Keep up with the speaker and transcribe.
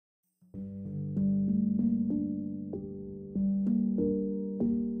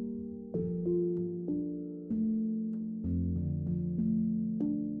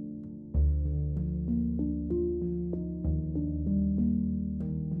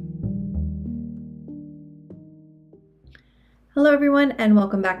Hello everyone and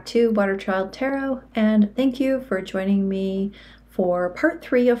welcome back to Water Child Tarot, and thank you for joining me for part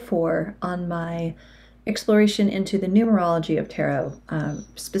 3 of 4 on my exploration into the numerology of tarot,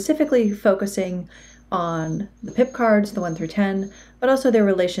 specifically focusing on the pip cards, the 1 through 10, but also their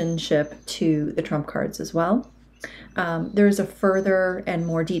relationship to the trump cards as well. There's a further and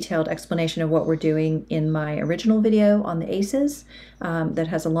more detailed explanation of what we're doing in my original video on the aces that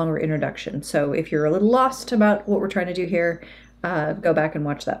has a longer introduction. So if you're a little lost about what we're trying to do here, go back and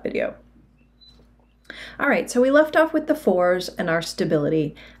watch that video. All right, so we left off with the 4s and our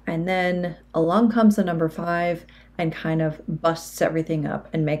stability, and then along comes the number 5 and kind of busts everything up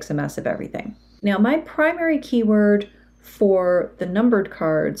and makes a mess of everything. Now, my primary keyword for the numbered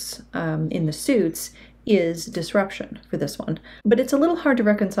cards in the suits is disruption for this one, but it's a little hard to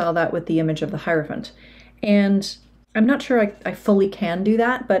reconcile that with the image of the Hierophant. And I'm not sure I fully can do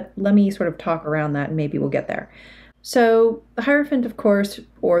that, but let me sort of talk around that and maybe we'll get there. So the Hierophant, of course,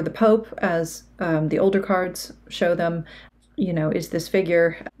 or the Pope, as the older cards show them, you know, is this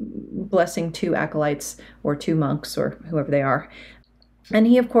figure blessing 2 acolytes or 2 monks or whoever they are. And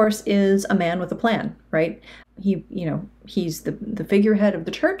he, of course, is a man with a plan, right? He's the figurehead of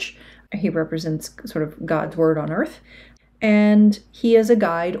the church. He represents sort of God's word on earth, and he is a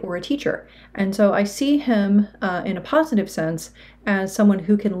guide or a teacher. And so I see him in a positive sense as someone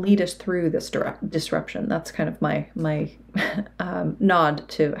who can lead us through this disruption. That's kind of my nod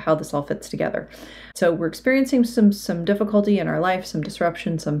to how this all fits together. So we're experiencing some difficulty in our life, some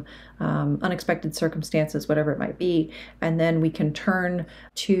disruption, some unexpected circumstances, whatever it might be, and then we can turn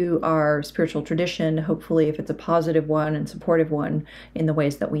to our spiritual tradition, hopefully if it's a positive one and supportive one, in the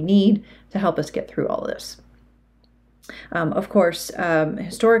ways that we need to help us get through all of this. Of course,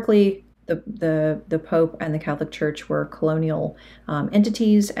 historically, the Pope and the Catholic Church were colonial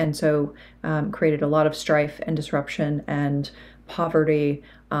entities, and so created a lot of strife and disruption and poverty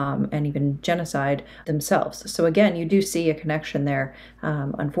and even genocide themselves. So again, you do see a connection there,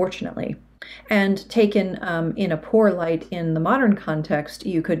 unfortunately. And taken in a poor light in the modern context,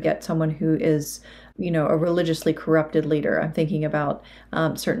 you could get someone who is, you know, a religiously corrupted leader. I'm thinking about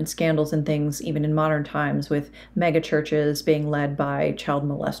certain scandals and things even in modern times with mega churches being led by child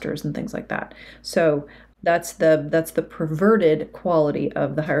molesters and things like that. So that's the perverted quality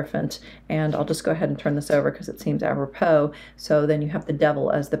of the Hierophant. And I'll just go ahead and turn this over because it seems apropos. So then you have the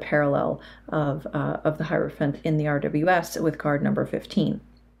devil as the parallel of the Hierophant in the RWS with card number 15.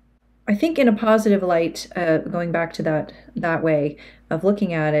 I think in a positive light, going back to that way of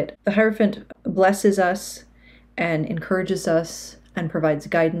looking at it, the Hierophant blesses us and encourages us and provides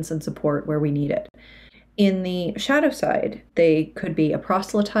guidance and support where we need it. In the shadow side, they could be a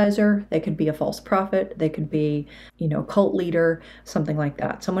proselytizer, they could be a false prophet, they could be, you know, a cult leader, something like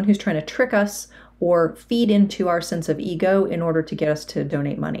that. Someone who's trying to trick us or feed into our sense of ego in order to get us to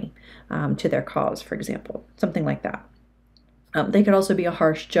donate money to their cause, for example, something like that. They could also be a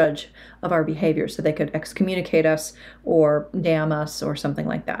harsh judge of our behavior, so they could excommunicate us or damn us or something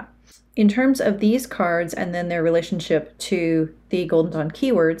like that. In terms of these cards and then their relationship to the Golden Dawn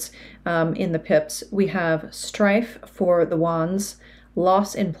keywords in the pips, we have strife for the wands,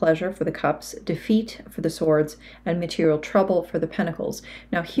 loss in pleasure for the cups, defeat for the swords, and material trouble for the pentacles.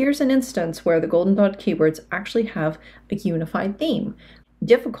 Now here's an instance where the Golden Dawn keywords actually have a unified theme: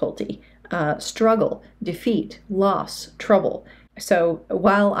 difficulty, struggle, defeat, loss, trouble. So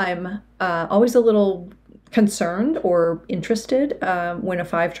while I'm always a little concerned or interested when a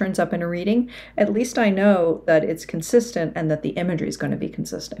 5 turns up in a reading, at least I know that it's consistent and that the imagery is going to be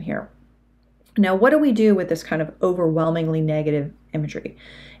consistent here. Now, what do we do with this kind of overwhelmingly negative imagery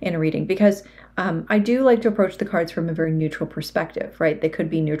in a reading? Because I do like to approach the cards from a very neutral perspective, right? They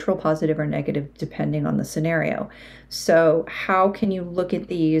could be neutral, positive, or negative, depending on the scenario. So how can you look at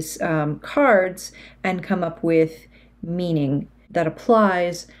these cards and come up with meaning that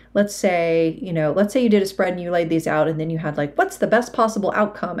applies? Let's say you did a spread and you laid these out and then you had like, what's the best possible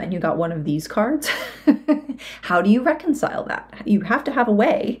outcome? And you got one of these cards. How do you reconcile that? You have to have a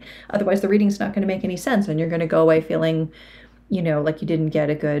way, otherwise the reading's not going to make any sense and you're going to go away feeling, you know, like you didn't get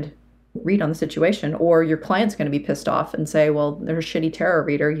a good read on the situation, or your client's going to be pissed off and say, well, they're a shitty tarot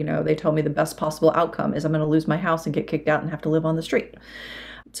reader. You know, they told me the best possible outcome is I'm going to lose my house and get kicked out and have to live on the street.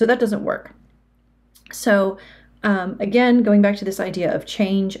 So that doesn't work. So Again, going back to this idea of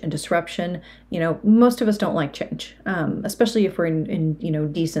change and disruption, most of us don't like change, especially if we're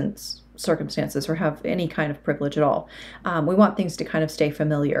in decent circumstances or have any kind of privilege at all. We want things to kind of stay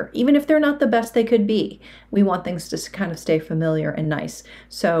familiar, even if they're not the best they could be. We want things to kind of stay familiar and nice.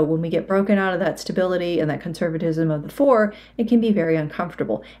 So when we get broken out of that stability and that conservatism of the 4, it can be very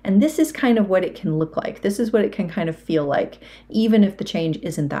uncomfortable. And this is kind of what it can look like. This is what it can kind of feel like, even if the change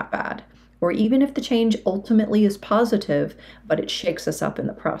isn't that bad. Or even if the change ultimately is positive, but it shakes us up in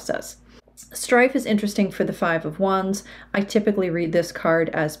the process. Strife is interesting for the 5 of Wands. I typically read this card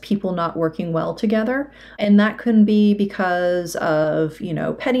as people not working well together. And that can be because of,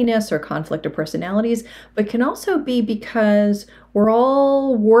 pettiness or conflict of personalities, but can also be because we're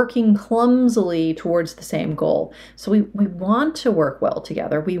all working clumsily towards the same goal. So we want to work well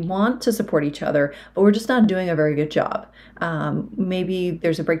together. We want to support each other, but we're just not doing a very good job. Maybe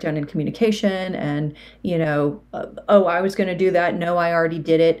there's a breakdown in communication and, oh, I was going to do that. No, I already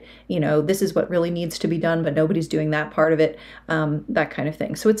did it. This is what really needs to be done, but nobody's doing that part of it, that kind of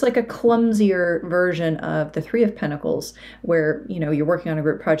thing. So it's like a clumsier version of the 3 of Pentacles where, you're working on a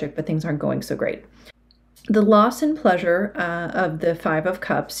group project, but things aren't going so great. The loss and pleasure of the 5 of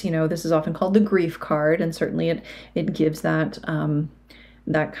Cups, this is often called the grief card, and certainly it gives that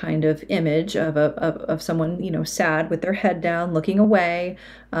that kind of image of someone, sad with their head down, looking away,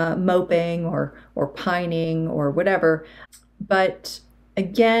 moping or pining or whatever. But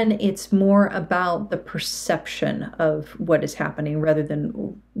again, it's more about the perception of what is happening rather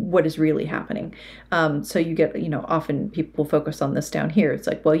than what is really happening. So you get, often people focus on this down here. It's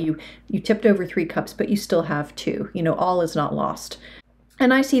like, well, you tipped over 3 cups, but you still have 2. All is not lost.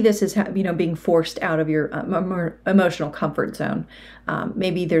 And I see this as, being forced out of your emotional comfort zone.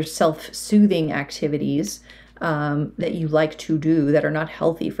 Maybe there's self-soothing activities that you like to do that are not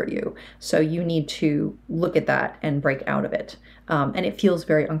healthy for you. So you need to look at that and break out of it. And it feels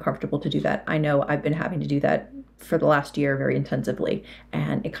very uncomfortable to do that. I know I've been having to do that for the last year very intensively,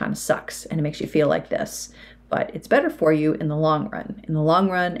 and it kind of sucks and it makes you feel like this. But it's better for you in the long run. In the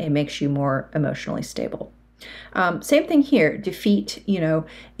long run, it makes you more emotionally stable. Same thing here, defeat,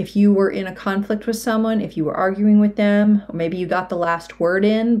 if you were in a conflict with someone, if you were arguing with them, or maybe you got the last word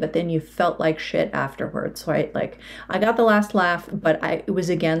in, but then you felt like shit afterwards, right? Like, I got the last laugh, but it was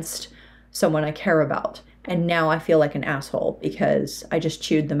against someone I care about. And now I feel like an asshole because I just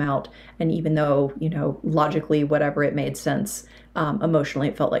chewed them out. And even though, logically, whatever, it made sense, emotionally,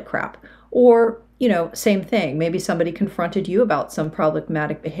 it felt like crap. Or, same thing. Maybe somebody confronted you about some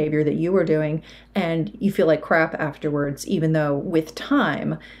problematic behavior that you were doing and you feel like crap afterwards, even though with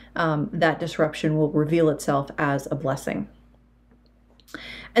time, that disruption will reveal itself as a blessing.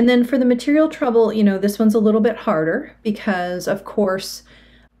 And then for the material trouble, this one's a little bit harder because, of course,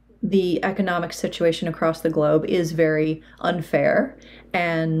 the economic situation across the globe is very unfair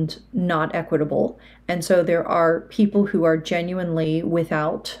and not equitable. And so there are people who are genuinely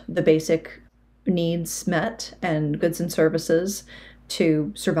without the basic needs met and goods and services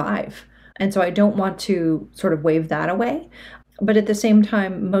to survive. And so I don't want to sort of wave that away. But at the same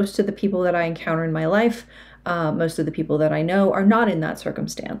time, most of the people that I encounter in my life, most of the people that I know are not in that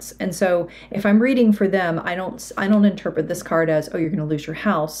circumstance. And so if I'm reading for them, I don't interpret this card as, oh, you're going to lose your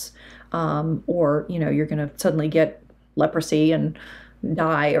house, or, you're going to suddenly get leprosy and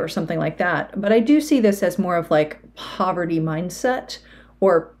die or something like that. But I do see this as more of like poverty mindset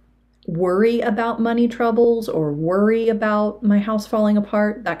or worry about money troubles or worry about my house falling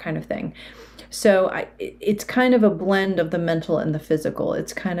apart, that kind of thing. So it's kind of a blend of the mental and the physical.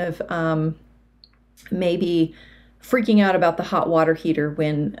 It's kind of maybe freaking out about the hot water heater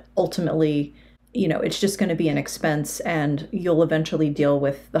when ultimately, it's just going to be an expense and you'll eventually deal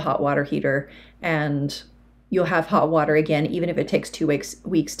with the hot water heater and you'll have hot water again, even if it takes 2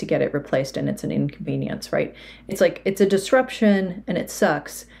 weeks to get it replaced and it's an inconvenience, right? It's like, it's a disruption and it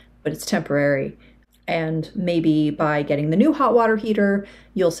sucks, but it's temporary. And maybe by getting the new hot water heater,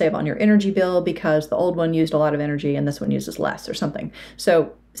 you'll save on your energy bill because the old one used a lot of energy and this one uses less or something.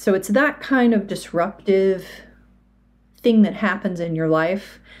 So it's that kind of disruptive thing that happens in your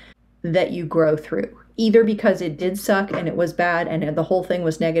life that you grow through, either because it did suck and it was bad and the whole thing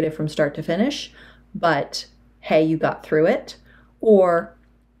was negative from start to finish, but hey, you got through it, or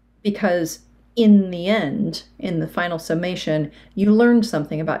because in the end, in the final summation, you learned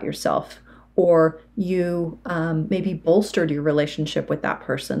something about yourself, or you maybe bolstered your relationship with that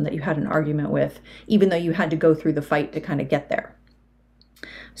person that you had an argument with, even though you had to go through the fight to kind of get there.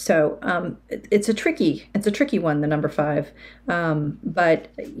 So it's a tricky one, the number 5, but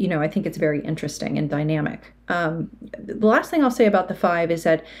I think it's very interesting and dynamic. the last thing I'll say about the 5 is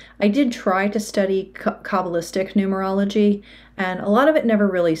that I did try to study Kabbalistic numerology, and a lot of it never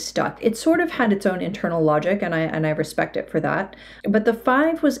really stuck. It sort of had its own internal logic, and I respect it for that. But the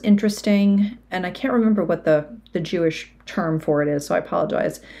 5 was interesting, and I can't remember what the Jewish term for it is, so I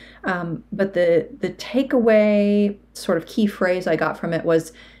apologize. But the takeaway sort of key phrase I got from it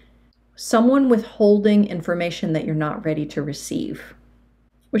was someone withholding information that you're not ready to receive,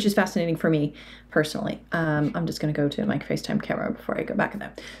 which is fascinating for me personally. I'm just going to go to my FaceTime camera before I go back in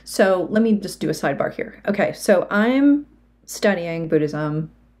that. So let me just do a sidebar here. Okay, so I'm studying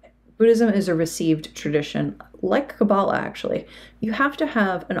Buddhism. Buddhism is a received tradition, like Kabbalah actually. You have to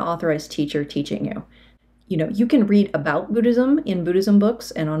have an authorized teacher teaching you. You know, you can read about Buddhism in Buddhism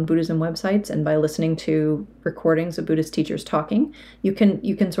books and on Buddhism websites, and by listening to recordings of Buddhist teachers talking, you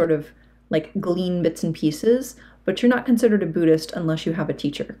can sort of like glean bits and pieces, but you're not considered a Buddhist unless you have a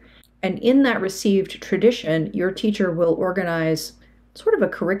teacher. And in that received tradition, your teacher will organize sort of a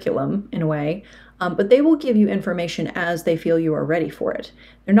curriculum in a way, but they will give you information as they feel you are ready for it.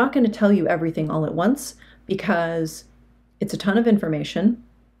 They're not going to tell you everything all at once because it's a ton of information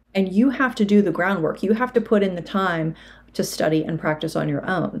and you have to do the groundwork. You have to put in the time to study and practice on your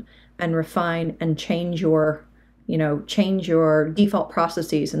own and refine and change your default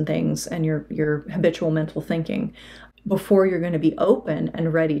processes and things and your habitual mental thinking before you're going to be open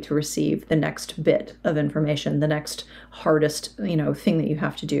and ready to receive the next bit of information, the next hardest, thing that you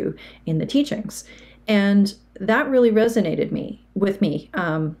have to do in the teachings. And that really resonated with me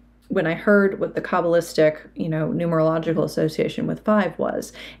when I heard what the Kabbalistic, numerological association with 5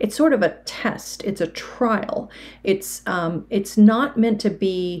 was. It's sort of a test. It's a trial. It's not meant to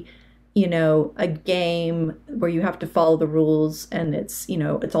be a game where you have to follow the rules and it's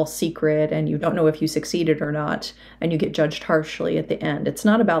all secret and you don't know if you succeeded or not and you get judged harshly at the end. It's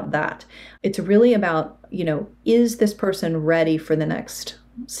not about that. It's really about, is this person ready for the next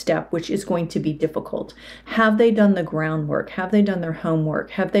step, which is going to be difficult? Have they done the groundwork? Have they done their homework?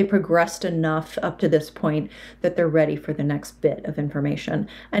 Have they progressed enough up to this point that they're ready for the next bit of information?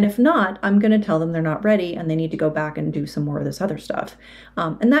 And if not, I'm going to tell them they're not ready and they need to go back and do some more of this other stuff.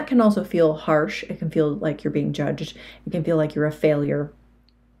 And that can also feel harsh. It can feel like you're being judged. It can feel like you're a failure,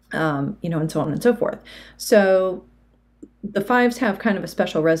 and so on and so forth. So the 5s have kind of a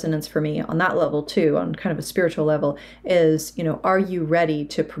special resonance for me on that level too, on kind of a spiritual level, is, are you ready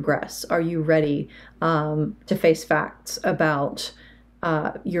to progress? Are you ready to face facts about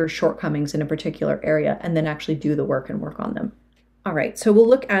your shortcomings in a particular area and then actually do the work and work on them? All right, so we'll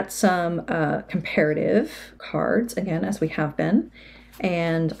look at some comparative cards again, as we have been.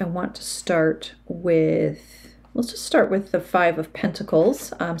 And I want to start with, let's just start with the 5 of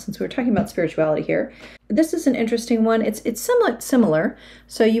Pentacles, since we were talking about spirituality here. This is an interesting one. It's somewhat similar.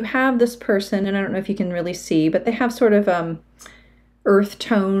 So you have this person, and I don't know if you can really see, but they have sort of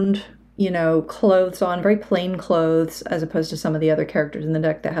earth-toned, clothes on, very plain clothes, as opposed to some of the other characters in the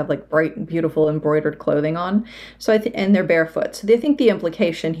deck that have like bright and beautiful embroidered clothing on. So and they're barefoot. So I think the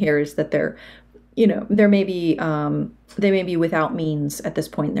implication here is that they're, they may be without means at this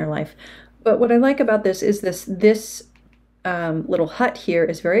point in their life. But what I like about this is this little hut here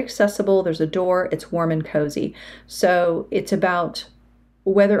is very accessible. There's a door. It's warm and cozy. So it's about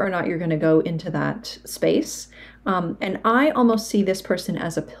whether or not you're going to go into that space. And I almost see this person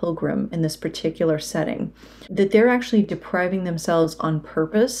as a pilgrim in this particular setting, that they're actually depriving themselves on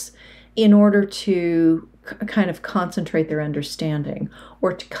purpose in order to kind of concentrate their understanding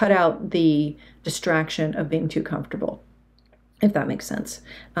or to cut out the distraction of being too comfortable, if that makes sense.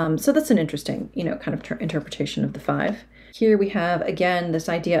 So that's an interesting, kind of interpretation of the 5. Here we have, again, this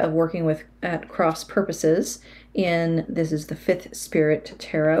idea of working at cross purposes this is the 5th Spirit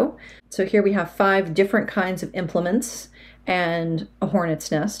Tarot. So here we have 5 different kinds of implements and a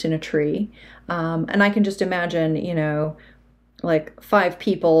hornet's nest in a tree. And I can just imagine, like 5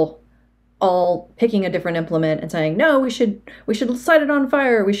 people all picking a different implement and saying, no, we should set it on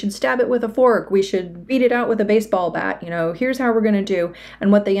fire. We should stab it with a fork. We should beat it out with a baseball bat. Here's how we're going to do.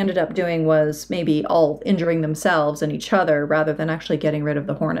 And what they ended up doing was maybe all injuring themselves and each other rather than actually getting rid of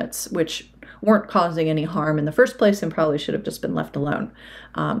the hornets, which weren't causing any harm in the first place and probably should have just been left alone.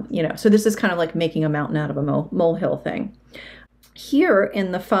 So this is kind of like making a mountain out of a molehill thing. Here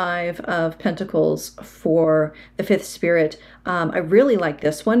in the 5 of Pentacles for the 5th Spirit, I really like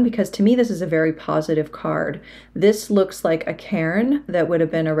this one because to me this is a very positive card. This looks like a cairn that would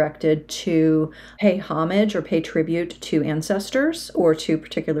have been erected to pay homage or pay tribute to ancestors or to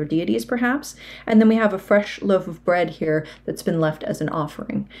particular deities perhaps. And then we have a fresh loaf of bread here that's been left as an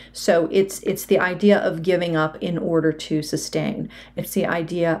offering. So it's the idea of giving up in order to sustain. It's the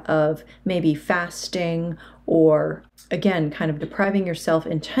idea of maybe fasting or again, kind of depriving yourself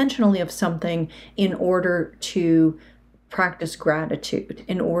intentionally of something in order to practice gratitude,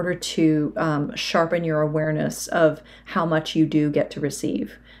 in order to sharpen your awareness of how much you do get to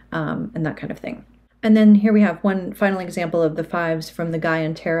receive, and that kind of thing. And then here we have one final example of the fives from the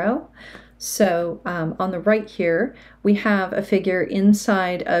Gaian Tarot. So on the right here, we have a figure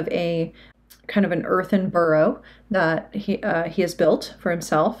inside of a kind of an earthen burrow that he has built for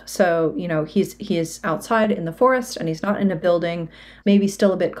himself. So, you know, he is outside in the forest and he's not in a building, maybe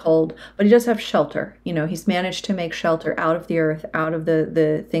still a bit cold, but he does have shelter. You know, he's managed to make shelter out of the earth, out of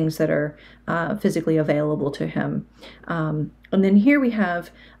the things that are physically available to him. And then here we have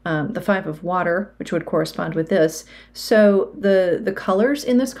the Five of Water, which would correspond with this. So the colors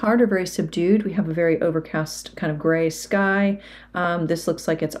in this card are very subdued. We have a very overcast kind of gray sky. This looks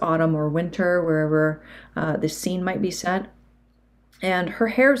like it's autumn or winter, wherever this scene might be set. And her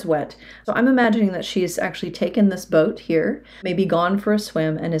hair's wet. So I'm imagining that she's actually taken this boat here, maybe gone for a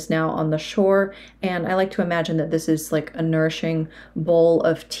swim, and is now on the shore. And I like to imagine that this is like a nourishing bowl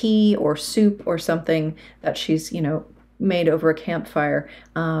of tea or soup or something that she's, you know, made over a campfire,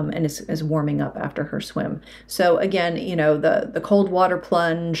 and is warming up after her swim. So again, you know, the cold water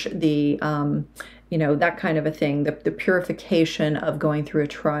plunge, the you know, that kind of a thing, the purification of going through a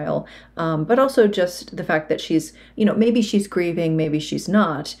trial, but also just the fact that she's, you know, maybe she's grieving, maybe she's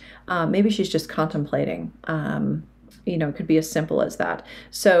not, maybe she's just contemplating. You know, it could be as simple as that.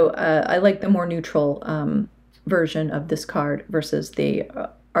 So I like the more neutral version of this card versus the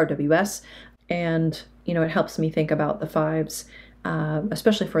RWS, and you know, it helps me think about the fives,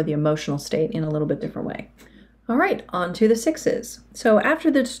 especially for the emotional state, in a little bit different way. All right, on to the sixes. So after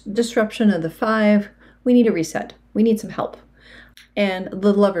the disruption of the five, we need a reset. We need some help. And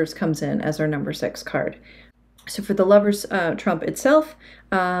the Lovers comes in as our number 6 card. So for the Lovers trump itself,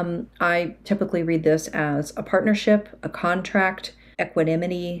 I typically read this as a partnership, a contract,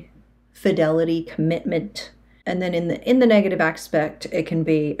 equanimity, fidelity, commitment. And then in the negative aspect, it can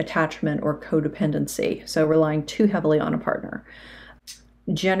be attachment or codependency. So relying too heavily on a partner.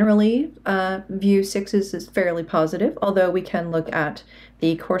 Generally, view sixes as fairly positive, although we can look at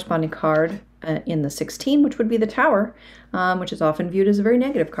the corresponding card in the 16, which would be the Tower, which is often viewed as a very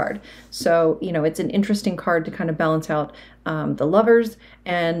negative card. So, you know, it's an interesting card to kind of balance out the Lovers.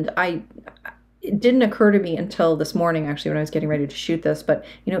 And it didn't occur to me until this morning, actually, when I was getting ready to shoot this, but,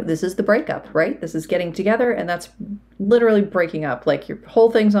 you know, this is the breakup, right? This is getting together, and that's literally breaking up. Like, your whole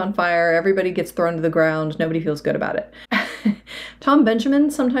thing's on fire, everybody gets thrown to the ground, nobody feels good about it. Tom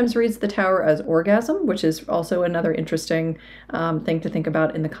Benjamin sometimes reads the Tower as orgasm, which is also another interesting thing to think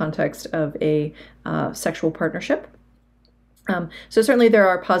about in the context of a sexual partnership. So certainly there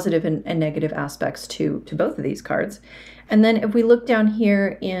are positive and negative aspects to both of these cards. And then if we look down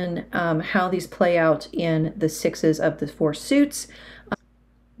here in how these play out in the sixes of the 4 suits,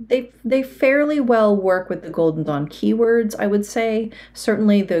 they fairly well work with the Golden Dawn keywords, I would say.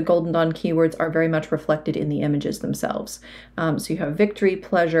 Certainly the Golden Dawn keywords are very much reflected in the images themselves. So you have victory,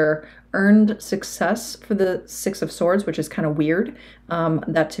 pleasure, earned success for the 6 of Swords, which is kind of weird.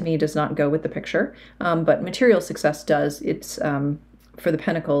 That to me does not go with the picture. But material success does. It's for the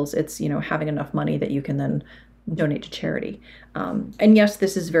Pentacles, it's, you know, having enough money that you can then donate to charity. And yes,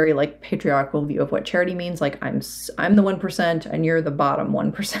 this is very like patriarchal view of what charity means. Like I'm the 1% and you're the bottom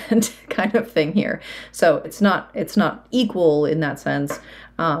 1% kind of thing here. So it's not equal in that sense.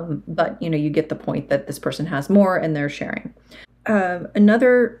 But you know, you get the point that this person has more and they're sharing.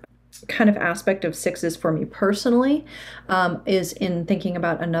 Another kind of aspect of sixes for me personally is in thinking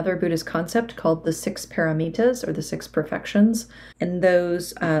about another Buddhist concept called the 6 paramitas, or the 6 perfections. And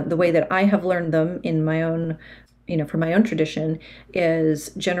those, the way that I have learned them in my own, you know, from my own tradition, is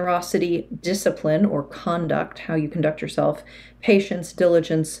generosity, discipline or conduct, how you conduct yourself, patience,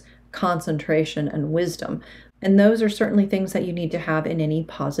 diligence, concentration, and wisdom. And those are certainly things that you need to have in any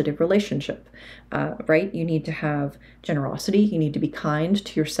positive relationship, right? You need to have generosity. You need to be kind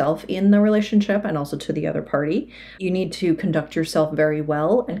to yourself in the relationship and also to the other party. You need to conduct yourself very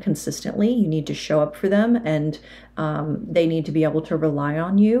well and consistently. You need to show up for them, and they need to be able to rely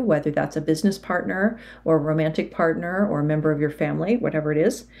on you, whether that's a business partner or a romantic partner or a member of your family, whatever it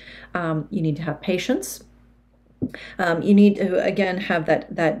is. You need to have patience. You need to, again, have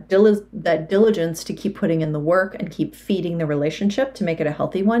that diligence to keep putting in the work and keep feeding the relationship to make it a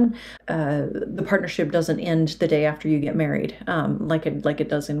healthy one. The partnership doesn't end the day after you get married, like it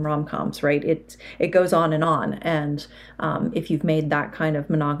does in rom-coms, right? It goes on, and if you've made that kind of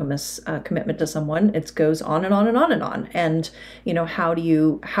monogamous commitment to someone, it goes on and on and on and on. And you know, how do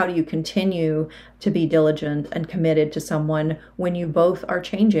you continue to be diligent and committed to someone when you both are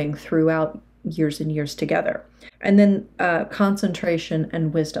changing throughout years and years together. And then concentration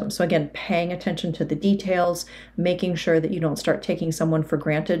and wisdom. So again, paying attention to the details, making sure that you don't start taking someone for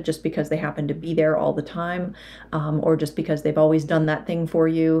granted just because they happen to be there all the time, or just because they've always done that thing for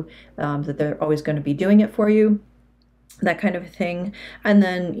you, that they're always going to be doing it for you, that kind of thing. And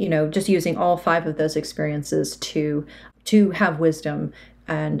then, just using all 5 of those experiences to have wisdom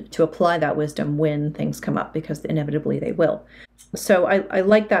and to apply that wisdom when things come up, because inevitably they will. So I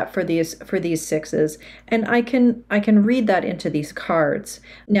like that for these 6s, and I can read that into these cards.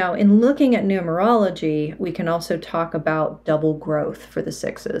 Now, in looking at numerology, we can also talk about double growth for the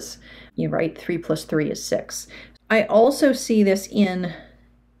 6s. Right? 3 plus 3 is 6. I also see this in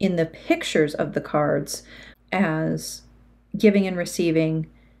the pictures of the cards as giving and receiving,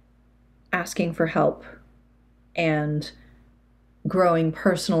 asking for help, and growing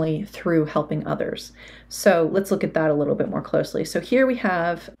personally through helping others. So let's look at that a little bit more closely. So here we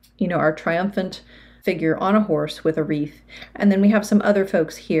have, our triumphant figure on a horse with a wreath, and then we have some other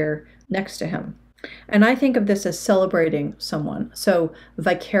folks here next to him. And I think of this as celebrating someone. So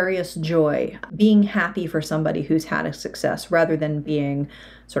vicarious joy, being happy for somebody who's had a success, rather than being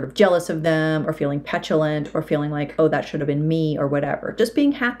sort of jealous of them or feeling petulant or feeling like, oh, that should have been me or whatever. Just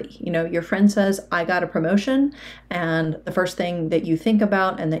being happy. Your friend says, I got a promotion, and the first thing that you think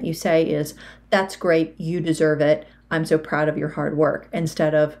about and that you say is, that's great, you deserve it, I'm so proud of your hard work,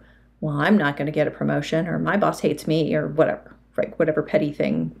 instead of, well, I'm not going to get a promotion, or my boss hates me, or whatever. Right, whatever petty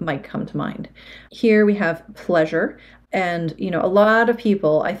thing might come to mind. Here we have pleasure. And, a lot of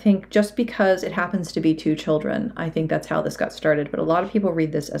people, I think, just because it happens to be 2 children, I think that's how this got started. But a lot of people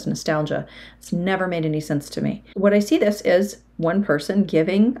read this as nostalgia. It's never made any sense to me. What I see this is one person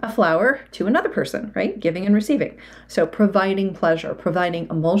giving a flower to another person, right? Giving and receiving. So providing pleasure, providing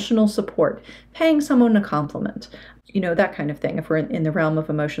emotional support, paying someone a compliment, that kind of thing, if we're in the realm of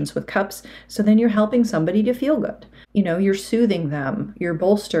emotions with cups. So then you're helping somebody to feel good. You're soothing them, you're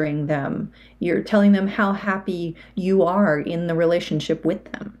bolstering them, you're telling them how happy you are in the relationship with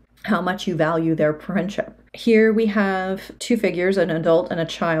them, how much you value their friendship. Here we have 2 figures, an adult and a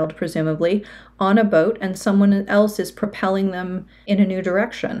child, presumably, on a boat, and someone else is propelling them in a new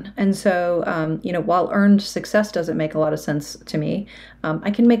direction. And so, while earned success doesn't make a lot of sense to me,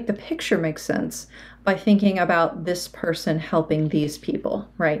 I can make the picture make sense by thinking about this person helping these people,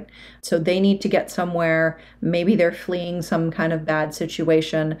 right? So they need to get somewhere, maybe they're fleeing some kind of bad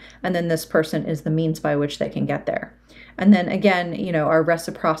situation, and then this person is the means by which they can get there. And then again, our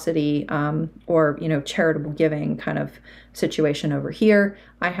reciprocity, or, charitable giving kind of situation over here.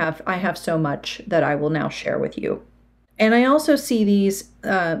 I have so much that I will now share with you. And I also see this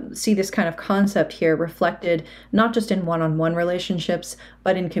kind of concept here reflected not just in one-on-one relationships,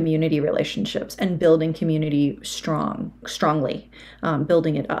 but in community relationships, and building community strongly,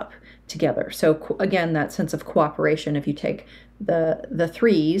 building it up together. So again, that sense of cooperation, if you take the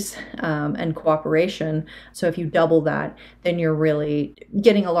 3s and cooperation, so if you double that, then you're really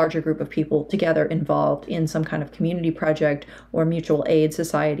getting a larger group of people together involved in some kind of community project or mutual aid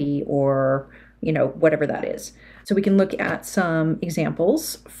society, or whatever that is. So we can look at some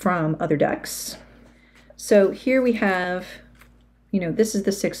examples from other decks. So here we have, this is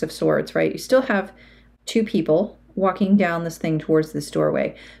the 6 of Swords, right? You still have 2 people walking down this thing towards this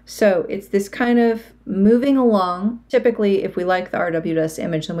doorway. So it's this kind of moving along. Typically, if we like the RWS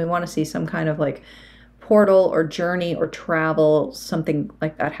image, then we want to see some kind of like portal or journey or travel, something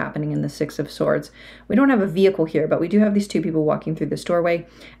like that happening in the 6 of Swords. We don't have a vehicle here, but we do have these 2 people walking through this doorway,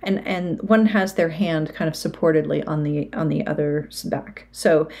 and one has their hand kind of supportedly on the other's back.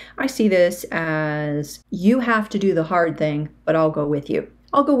 So I see this as, you have to do the hard thing, but I'll go with you.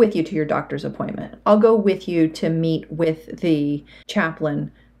 I'll go with you to your doctor's appointment. I'll go with you to meet with the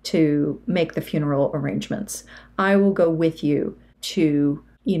chaplain to make the funeral arrangements. I will go with you to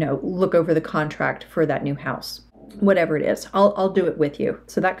look over the contract for that new house. Whatever it is, I'll do it with you.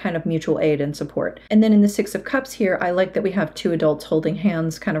 So that kind of mutual aid and support. And then in the 6 of Cups here, I like that we have 2 adults holding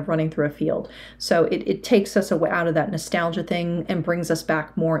hands kind of running through a field. So it takes us away out of that nostalgia thing and brings us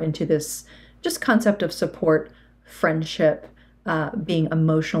back more into this just concept of support, friendship, being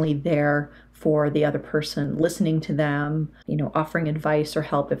emotionally there for the other person, listening to them, offering advice or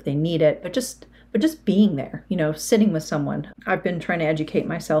help if they need it, but just being there, sitting with someone. I've been trying to educate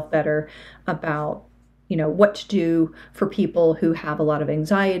myself better about, what to do for people who have a lot of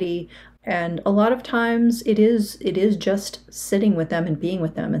anxiety. And a lot of times it is just sitting with them and being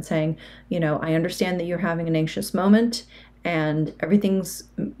with them and saying, I understand that you're having an anxious moment, and everything's,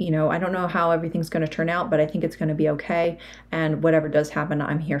 I don't know how everything's going to turn out, but I think it's going to be okay. And whatever does happen,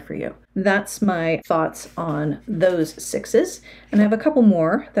 I'm here for you. That's my thoughts on those sixes. And I have a couple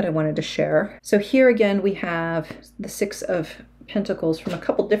more that I wanted to share. So here again, we have the Six of Pentacles from a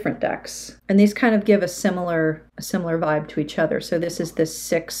couple different decks, and these kind of give a similar vibe to each other. So this is the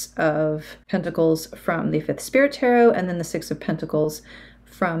Six of Pentacles from the Fifth Spirit Tarot, and then the Six of Pentacles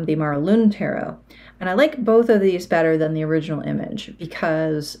from the Lunne Tarot. And I like both of these better than the original image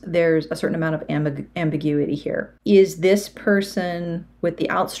because there's a certain amount of ambiguity here. Is this person with the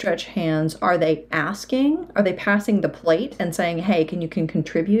outstretched hands, are they asking? Are they passing the plate and saying, hey, can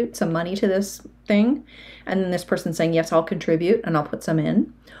contribute some money to this thing? And then this person saying, yes, I'll contribute and I'll put some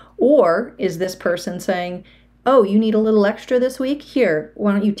in. Or is this person saying, oh, you need a little extra this week? Here,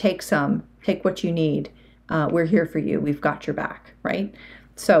 why don't you take some? Take what you need. We're here for you. We've got your back, right?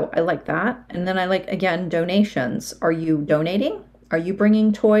 So I like that. And then I like, again, donations. Are you donating? Are you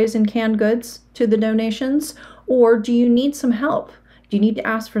bringing toys and canned goods to the donations? Or do you need some help? Do you need to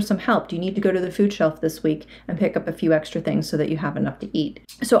ask for some help? Do you need to go to the food shelf this week and pick up a few extra things so that you have enough to eat?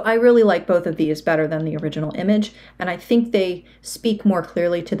 So I really like both of these better than the original image. And I think they speak more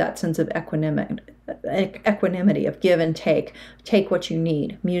clearly to that sense of equanimity of give and take what you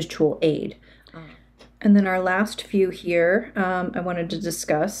need, mutual aid. And then our last few here, I wanted to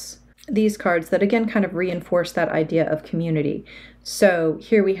discuss these cards that again kind of reinforce that idea of community. So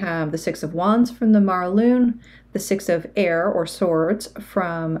here we have the Six of Wands from the Lunne, the Six of Air or Swords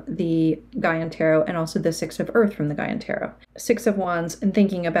from the Gaian Tarot, and also the Six of Earth from the Gaian Tarot. Six of Wands, and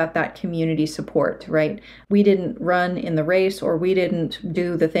thinking about that community support, right? We didn't run in the race, or we didn't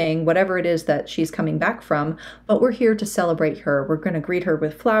do the thing, whatever it is that she's coming back from, but we're here to celebrate her. We're going to greet her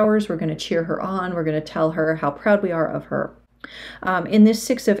with flowers. We're going to cheer her on. We're going to tell her how proud we are of her. In this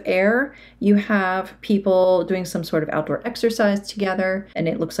Six of Air, you have people doing some sort of outdoor exercise together, and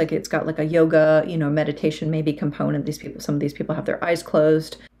it looks like it's got like a yoga, meditation maybe component. Some of these people have their eyes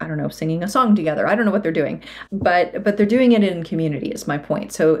closed. I don't know, singing a song together. I don't know what they're doing, but they're doing it in community is my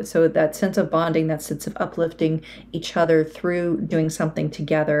point. So that sense of bonding, that sense of uplifting each other through doing something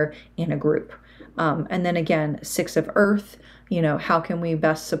together in a group. And then again, Six of Earth. How can we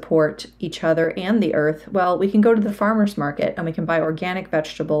best support each other and the earth? Well, we can go to the farmer's market and we can buy organic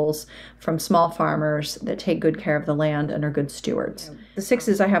vegetables from small farmers that take good care of the land and are good stewards. The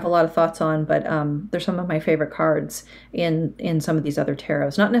sixes I have a lot of thoughts on, but they're some of my favorite cards in some of these other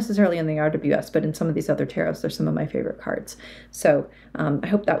tarots. Not necessarily in the RWS, but in some of these other tarots, they're some of my favorite cards. So I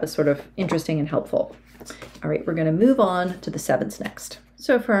hope that was sort of interesting and helpful. All right, we're going to move on to the sevens next.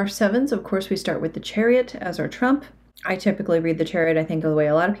 So for our sevens, of course, we start with the Chariot as our trump. I typically read the Chariot, I think, the way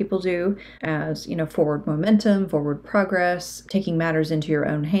a lot of people do, as, forward momentum, forward progress, taking matters into your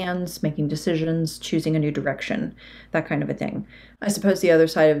own hands, making decisions, choosing a new direction, that kind of a thing. I suppose the other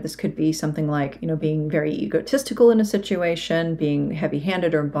side of this could be something like, being very egotistical in a situation, being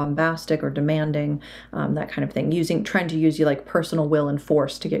heavy-handed or bombastic or demanding, that kind of thing, trying to use like personal will and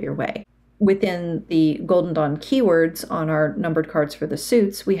force to get your way. Within the Golden Dawn keywords on our numbered cards for the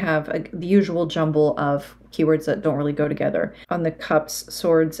suits, we have the usual jumble of keywords that don't really go together. On the cups,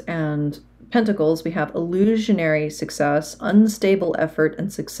 swords, and pentacles, we have illusionary success, unstable effort,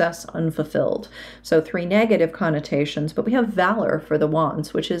 and success unfulfilled. So 3 negative connotations, but we have valor for the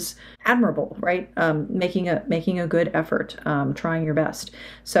wands, which is admirable, right? Making a good effort, trying your best.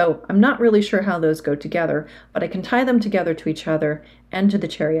 So I'm not really sure how those go together, but I can tie them together to each other and to the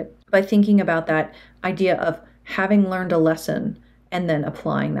Chariot by thinking about that idea of having learned a lesson and then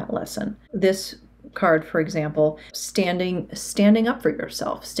applying that lesson. This card, for example, standing up for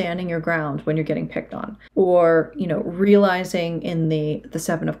yourself, standing your ground when you're getting picked on, or realizing in the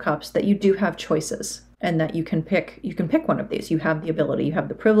Seven of Cups that you do have choices and that you can pick one of these. You have the ability, you have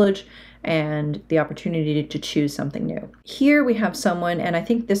the privilege and the opportunity to choose something new. Here we have someone, and I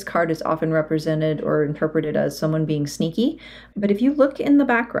think this card is often represented or interpreted as someone being sneaky, but if you look in the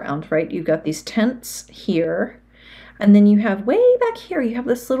background, right, you've got these tents here, and then you have way back here, you have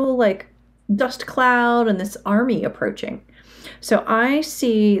this little like dust cloud and this army approaching. So I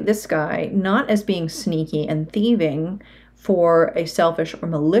see this guy not as being sneaky and thieving for a selfish or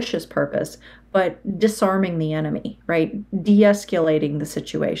malicious purpose, but disarming the enemy, right? De-escalating the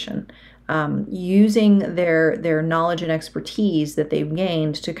situation, using their knowledge and expertise that they've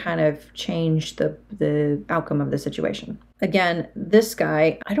gained to kind of change the outcome of the situation. Again, this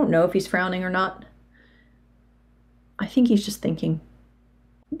guy, I don't know if he's frowning or not. I think he's just thinking.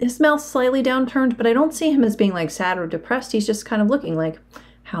 His mouth's slightly downturned, but I don't see him as being like sad or depressed. He's just kind of looking like,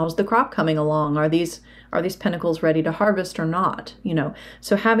 how's the crop coming along? Are these pentacles ready to harvest or not?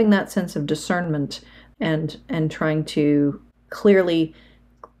 So having that sense of discernment and trying to clearly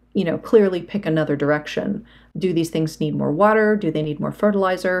pick another direction. Do these things need more water? Do they need more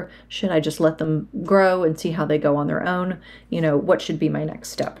fertilizer? Should I just let them grow and see how they go on their own? What should be my next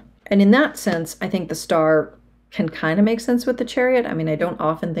step? And in that sense, I think the star can kind of make sense with the chariot. I mean, I don't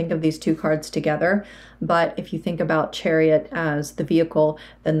often think of these two cards together, but if you think about chariot as the vehicle,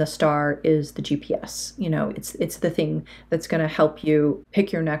 then the star is the GPS. It's the thing that's going to help you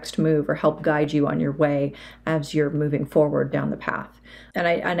pick your next move or help guide you on your way as you're moving forward down the path. And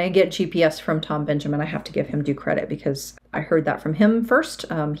I get GPS from Tom Benjamin. I have to give him due credit because I heard that from him first.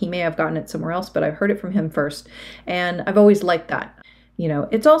 He may have gotten it somewhere else, but I've heard it from him first. And I've always liked that.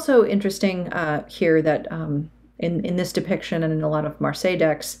 It's also interesting here that in this depiction and in a lot of Marseille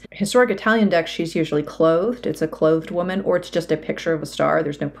decks, historic Italian decks, she's usually clothed. It's a clothed woman, or it's just a picture of a star.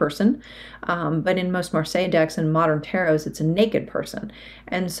 There's no person. But in most Marseille decks and modern tarots, it's a naked person.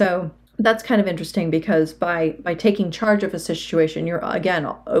 And so that's kind of interesting because by taking charge of a situation, you're, again,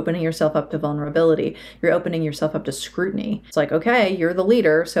 opening yourself up to vulnerability. You're opening yourself up to scrutiny. It's like, okay, you're the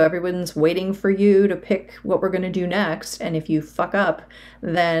leader, so everyone's waiting for you to pick what we're going to do next. And if you fuck up,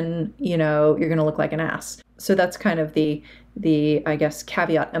 then, you're going to look like an ass. So that's kind of the I guess,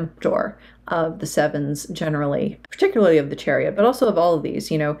 caveat emptor of the sevens generally, particularly of the chariot, but also of all of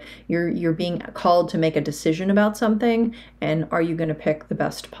these. You're being called to make a decision about something, and are you going to pick the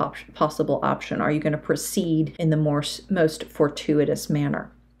best possible option? Are you going to proceed in the most fortuitous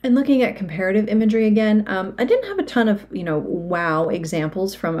manner? And looking at comparative imagery again, I didn't have a ton of wow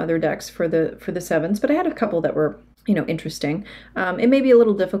examples from other decks for the sevens, but I had a couple that were interesting. It may be a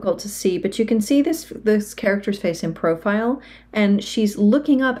little difficult to see, but you can see this character's face in profile, and she's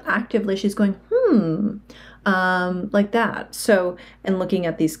looking up actively. She's going, like that. So, and looking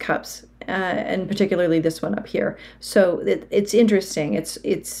at these cups, and particularly this one up here. So it's interesting. It's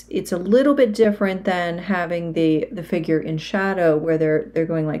a little bit different than having the figure in shadow where they're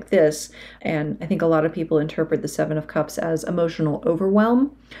going like this. And I think a lot of people interpret the Seven of Cups as emotional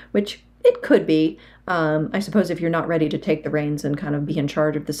overwhelm, which it could be. I suppose if you're not ready to take the reins and kind of be in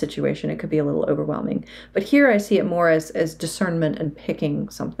charge of the situation, it could be a little overwhelming. But here I see it more as discernment and picking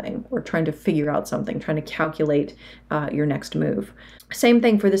something, or trying to figure out something, trying to calculate your next move. Same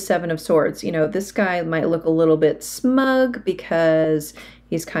thing for the Seven of Swords. This guy might look a little bit smug because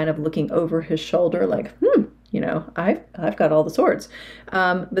he's kind of looking over his shoulder like, I've got all the swords.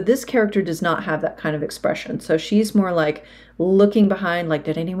 But this character does not have that kind of expression. So she's more like looking behind, like,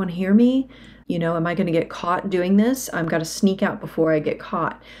 did anyone hear me? Am I going to get caught doing this? I've got to sneak out before I get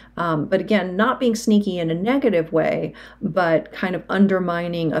caught. But again, not being sneaky in a negative way, but kind of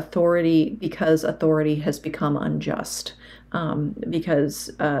undermining authority because authority has become unjust.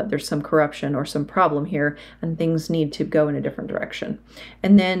 Because there's some corruption or some problem here, and things need to go in a different direction.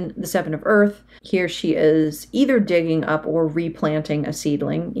 And then the Seven of Earth, here she is either digging up or replanting a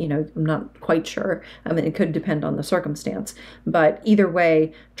seedling. I'm not quite sure. I mean, it could depend on the circumstance, but either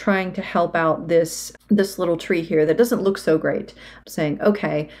way, trying to help out this little tree here that doesn't look so great, saying,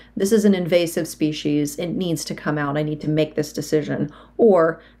 okay, this is an invasive species. It needs to come out. I need to make this decision.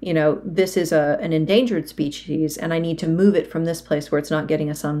 Or, this is an endangered species, and I need to move it from this place where it's not getting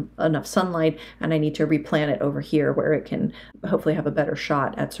enough sunlight, and I need to replant it over here where it can hopefully have a better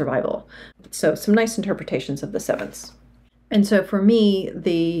shot at survival. So some nice interpretations of the sevens. And so for me,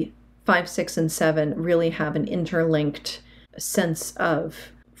 the 5, 6, and 7 really have an interlinked sense of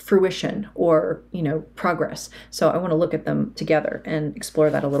fruition or, progress. So I want to look at them together and explore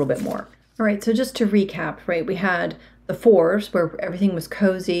that a little bit more. All right, so just to recap, right, we had the 4s where everything was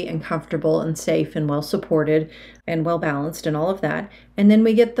cozy and comfortable and safe and well supported and well balanced and all of that. And then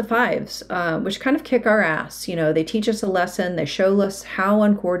we get the 5s, which kind of kick our ass. They teach us a lesson. They show us how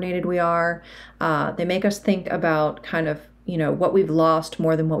uncoordinated we are. They make us think about kind of what we've lost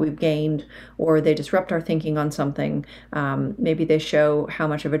more than what we've gained, or they disrupt our thinking on something. Maybe they show how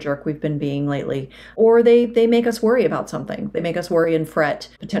much of a jerk we've been being lately, or they make us worry about something. They make us worry and fret,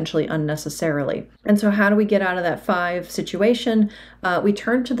 potentially unnecessarily. And so how do we get out of that 5 situation? We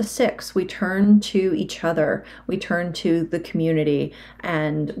turn to the 6. We turn to each other. We turn to the community,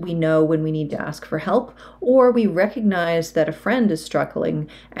 and we know when we need to ask for help, or we recognize that a friend is struggling,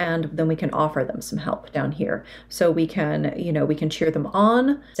 and then we can offer them some help down here. So we can can, you know, we can cheer them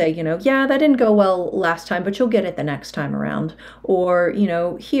on, say, you know, yeah, that didn't go well last time, but you'll get it the next time around. Or, you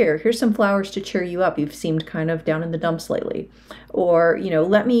know, here's some flowers to cheer you up. You've seemed kind of down in the dumps lately. Or, you know,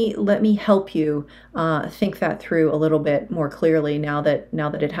 let me help you think that through a little bit more clearly now that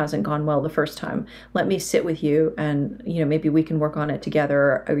it hasn't gone well the first time. Let me sit with you and, you know, maybe we can work on it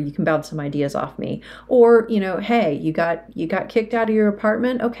together, or you can bounce some ideas off me. Or, you know, hey, you got kicked out of your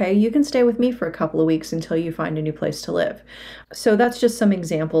apartment. Okay, you can stay with me for a couple of weeks until you find a new place to live. So that's just some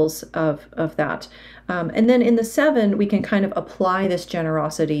examples of that. And then in the 7, we can kind of apply this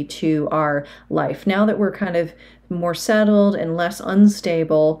generosity to our life. Now that we're kind of more settled and less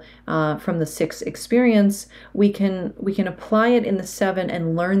unstable from the 6 experience, we can apply it in the 7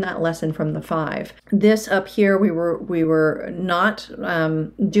 and learn that lesson from the 5. This up here, we were not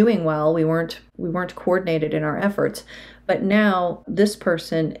doing well. We weren't coordinated in our efforts. But now this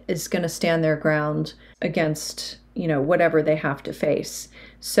person is going to stand their ground against, you know, whatever they have to face.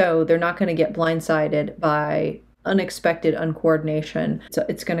 So they're not going to get blindsided by unexpected uncoordination. So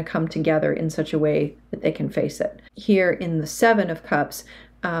it's going to come together in such a way that they can face it. Here in the 7 of Cups,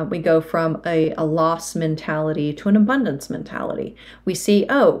 we go from a loss mentality to an abundance mentality. We see,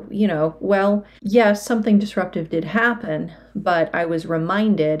 oh, you know, well, yes, something disruptive did happen, but I was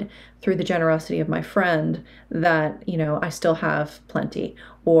reminded through the generosity of my friend that, you know, I still have plenty,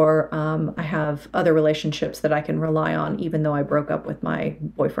 or I have other relationships that I can rely on, even though I broke up with my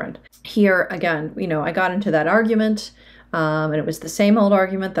boyfriend. Here, again, you know, I got into that argument, and it was the same old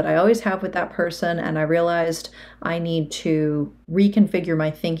argument that I always have with that person. And I realized I need to reconfigure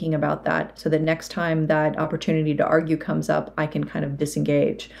my thinking about that so that next time that opportunity to argue comes up, I can kind of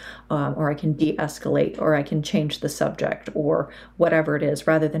disengage, or I can de-escalate, or I can change the subject, or whatever it is,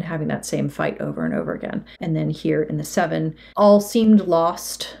 rather than having that same fight over and over again. And then here in the 7, all seemed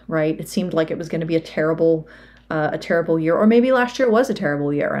lost, right? It seemed like it was going to be a terrible year, or maybe last year was a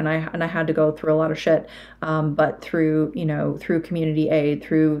terrible year, and I had to go through a lot of shit. But through community aid,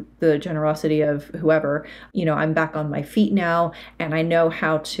 through the generosity of whoever, you know, I'm back on my feet now, and I know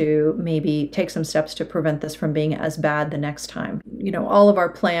how to maybe take some steps to prevent this from being as bad the next time. You know, all of our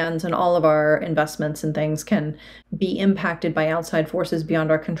plans and all of our investments and things can be impacted by outside forces beyond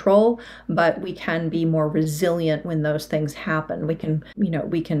our control, but we can be more resilient when those things happen. We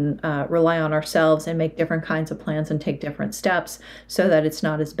can rely on ourselves and make different kinds of plans and take different steps so that it's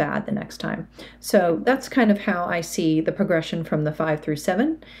not as bad the next time. So that's kind of how I see the progression from the 5 through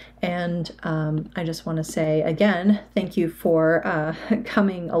 7. And I just want to say again, thank you for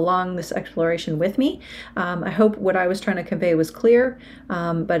coming along this exploration with me. I hope what I was trying to convey was clear,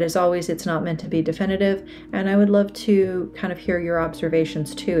 but as always, it's not meant to be definitive. And I would love to kind of hear your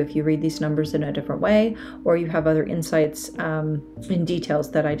observations too, if you read these numbers in a different way, or you have other insights in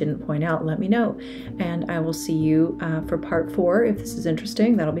details that I didn't point out, let me know. And I will see you for part 4. If this is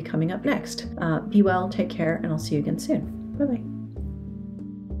interesting, that'll be coming up next. Be well, take care, and I'll see you again soon. Bye-bye.